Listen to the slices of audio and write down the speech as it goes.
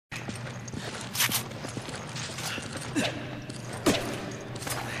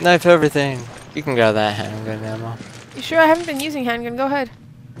Knife everything. You can grab that handgun ammo. You sure? I haven't been using handgun. Go ahead.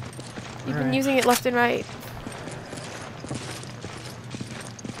 You've been Alright. using it left and right.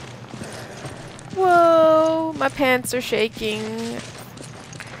 Whoa, my pants are shaking.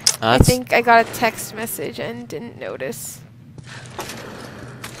 I think I got a text message and didn't notice.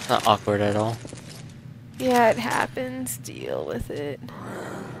 Not awkward at all. Yeah, it happens. Deal with it.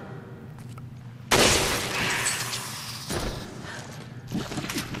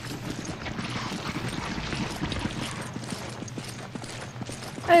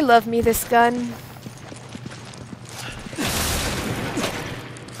 I love me this gun.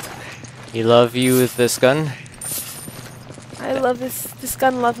 You love you with this gun? I love this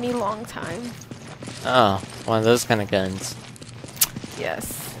gun loved me long time. Oh, one of those kind of guns.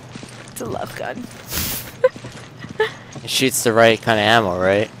 Yes. It's a love gun. It shoots the right kind of ammo,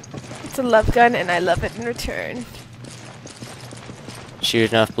 right? It's a love gun and I love it in return.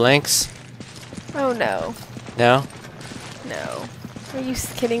 Shoot enough blinks? Oh no. No? No. Are you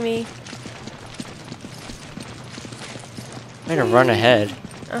kidding me? Way to run ahead.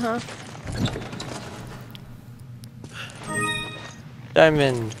 Uh-huh.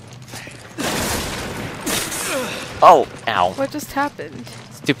 Diamond. Oh, ow. What just happened?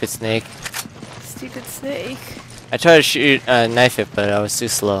 Stupid snake. Stupid snake. I tried to shoot, knife it, but I was too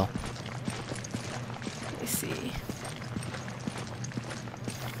slow. Let me see.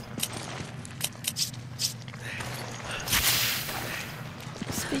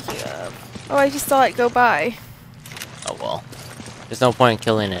 Speaking of... Oh, I just saw it go by. Oh well. There's no point in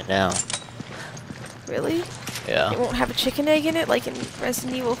killing it now. Really? Yeah. It won't have a chicken egg in it like in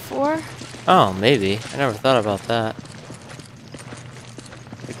Resident Evil 4? Oh, maybe. I never thought about that.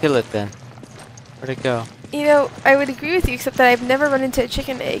 We kill it then. Where'd it go? You know, I would agree with you, except that I've never run into a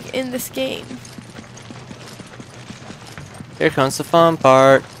chicken egg in this game. Here comes the fun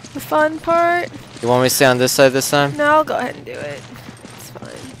part. The fun part? You want me to stay on this side this time? No, I'll go ahead and do it. It's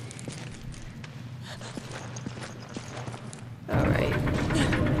fine. Alright.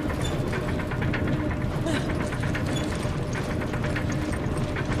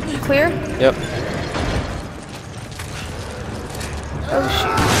 Clear? Yep. Oh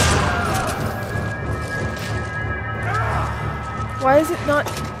shoot. Why is it not...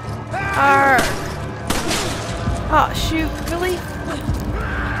 Arrgh. Oh shoot, really?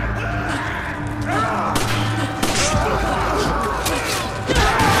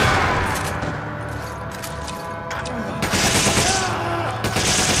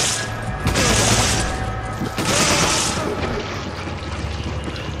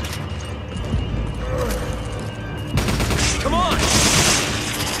 Come on!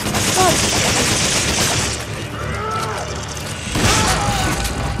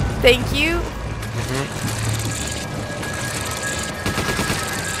 Thank you.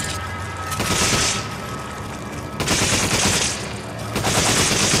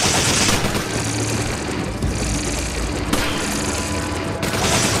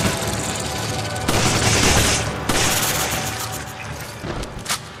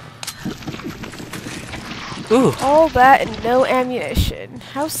 Ooh. All that and no ammunition.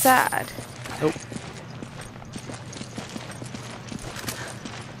 How sad. Nope.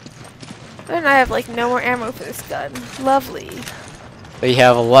 Then I have like no more ammo for this gun. Lovely. But you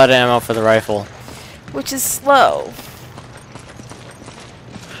have a lot of ammo for the rifle. Which is slow.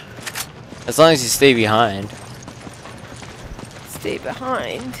 As long as you stay behind. Stay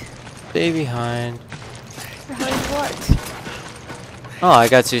behind. Stay behind. Behind what? Oh, I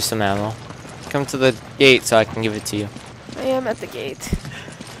got you some ammo. Come to the gate so I can give it to you. I am at the gate.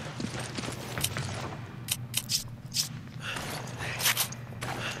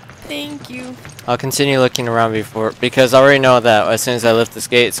 Thank you. I'll continue looking around because I already know that as soon as I lift this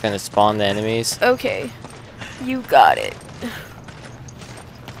gate, it's going to spawn the enemies. Okay. You got it.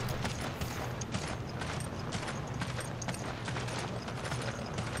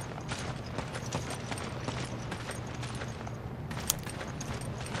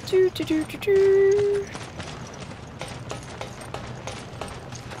 Do, do, do, do, do.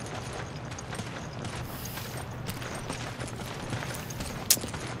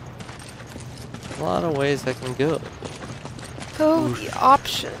 A lot of ways I can go. Oh, the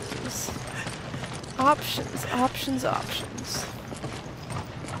options. Options, options, options.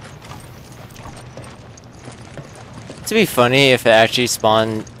 To be funny if it actually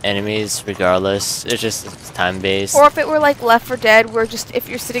spawned enemies regardless. It's time based. Or if it were like Left 4 Dead, where just if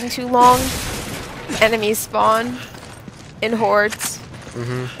you're sitting too long, enemies spawn in hordes,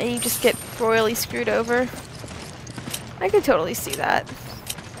 and you just get royally screwed over. I could totally see that.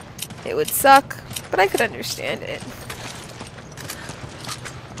 It would suck, but I could understand it.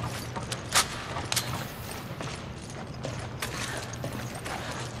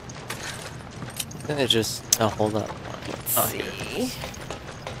 It just hold up. Let's see.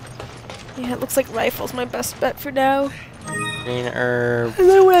 Yeah, it looks like rifle's my best bet for now. Green herb. And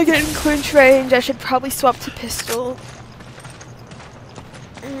then when I get in clinch range, I should probably swap to pistol.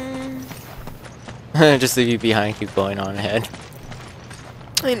 Just leave you behind, keep going on ahead.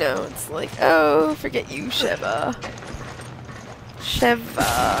 I know, it's like, oh, forget you, Sheva.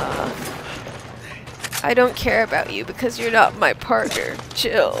 Sheva. I don't care about you because you're not my partner.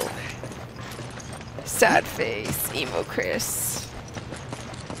 Chill. Sad face, emo Chris.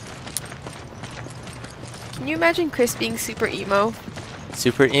 Can you imagine Chris being super emo?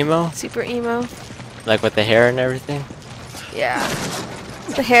 Super emo? Super emo? Like with the hair and everything? Yeah.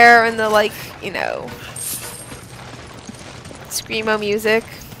 The hair and the, like, you know, screamo music.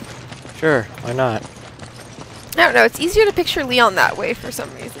 Sure, why not? I don't know, it's easier to picture Leon that way for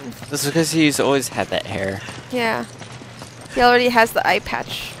some reason. That's because he's always had that hair. Yeah. He already has the eye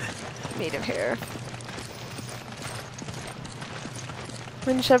patch made of hair.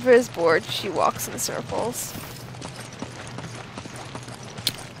 When Sheva is bored, she walks in circles.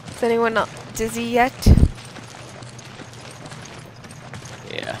 Is anyone not dizzy yet?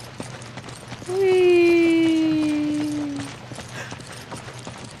 Yeah. Whee!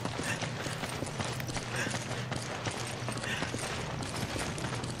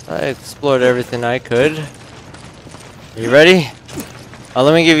 I explored everything I could. Are you ready? Oh,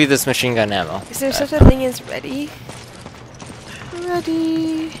 let me give you this machine gun ammo. Is there such a thing as ready?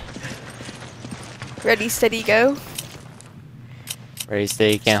 Ready. Ready, steady, go. Ready,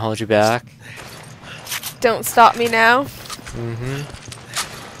 steady, can't hold you back. Don't stop me now. Mm-hmm.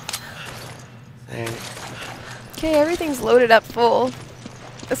 Okay, everything's loaded up full.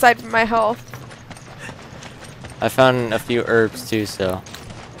 Aside from my health. I found a few herbs too, so.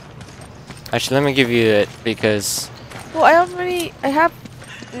 Actually, let me give you it because. Well, I have.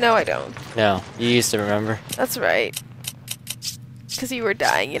 No, I don't. No, you used to remember. That's right. Because you were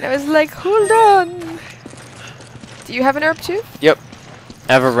dying, and I was like, hold on. Do you have an herb too? Yep.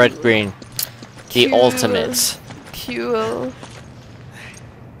 I have a red green. The Cool. ultimate. Cool.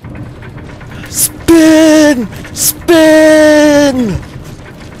 Spin! Spin!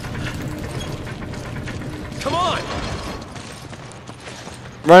 Come on!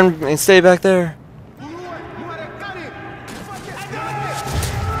 Run and stay back there.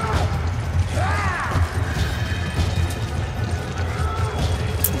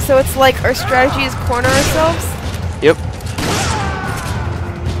 So it's like our strategy is corner ourselves? Yep.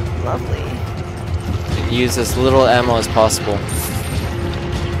 Lovely. Use as little ammo as possible.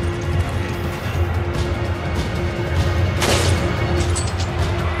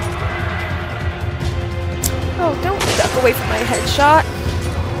 Oh, don't duck away from my headshot.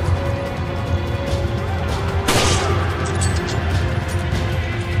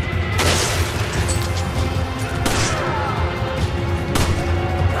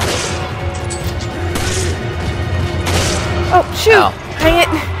 Oh, shoot! Ow. Dang it!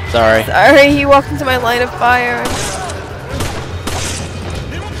 Sorry. Sorry, he walked into my line of fire.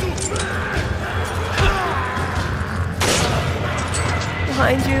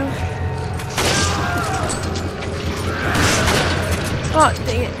 Behind you. Oh,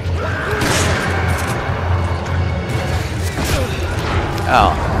 dang it.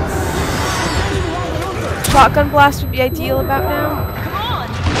 Oh. Shotgun blast would be ideal about now.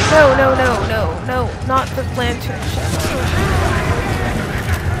 No, no, no, no, no, not the lantern shot.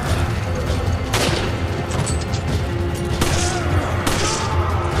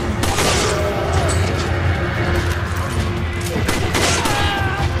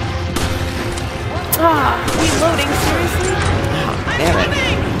 Ah, reloading, seriously? Damn it.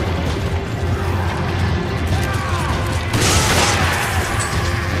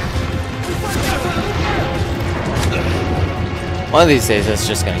 One of these days, that's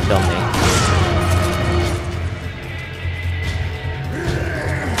just gonna kill me.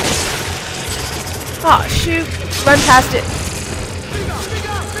 Ah, shoot. Run past it.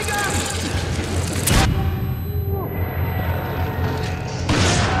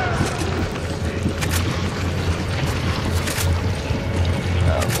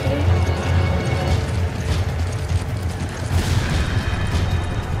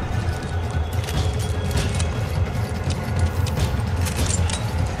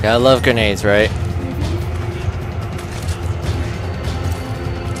 Gotta love grenades, right?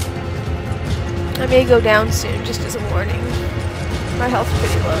 I may go down soon, just as a warning. My health's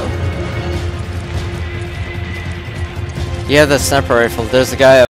pretty low. Yeah, the sniper rifle. There's a guy